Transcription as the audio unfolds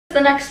The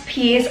next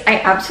piece,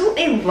 I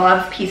absolutely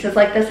love pieces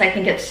like this. I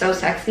think it's so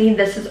sexy.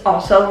 This is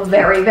also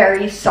very,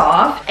 very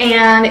soft,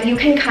 and you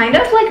can kind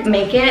of like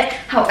make it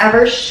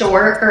however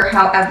short or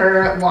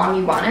however long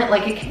you want it.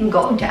 Like it can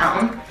go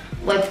down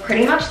like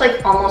pretty much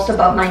like almost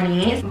above my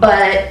knees, but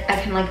I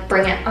can like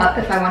bring it up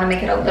if I want to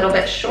make it a little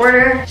bit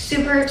shorter.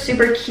 Super,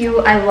 super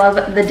cute. I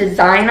love the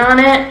design on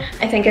it.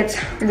 I think it's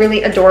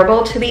really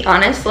adorable, to be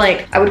honest.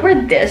 Like I would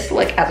wear this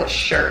like as a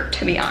shirt,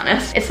 to be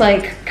honest. It's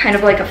like kind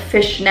of like a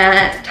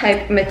fishnet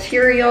type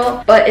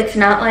material, but it's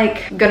not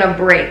like gonna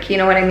break, you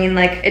know what I mean?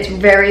 Like it's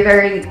very,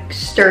 very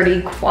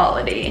sturdy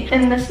quality.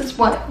 And this is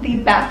what the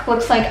back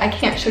looks like. I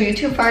can't show you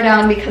too far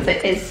down because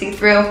it is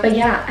see-through, but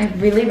yeah, I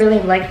really, really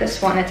like this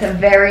one. It's a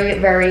very,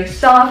 very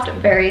soft,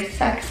 very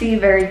sexy,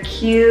 very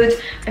cute.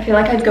 I feel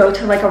like I'd go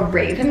to like a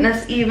rave in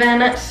this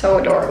even. So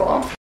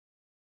adorable.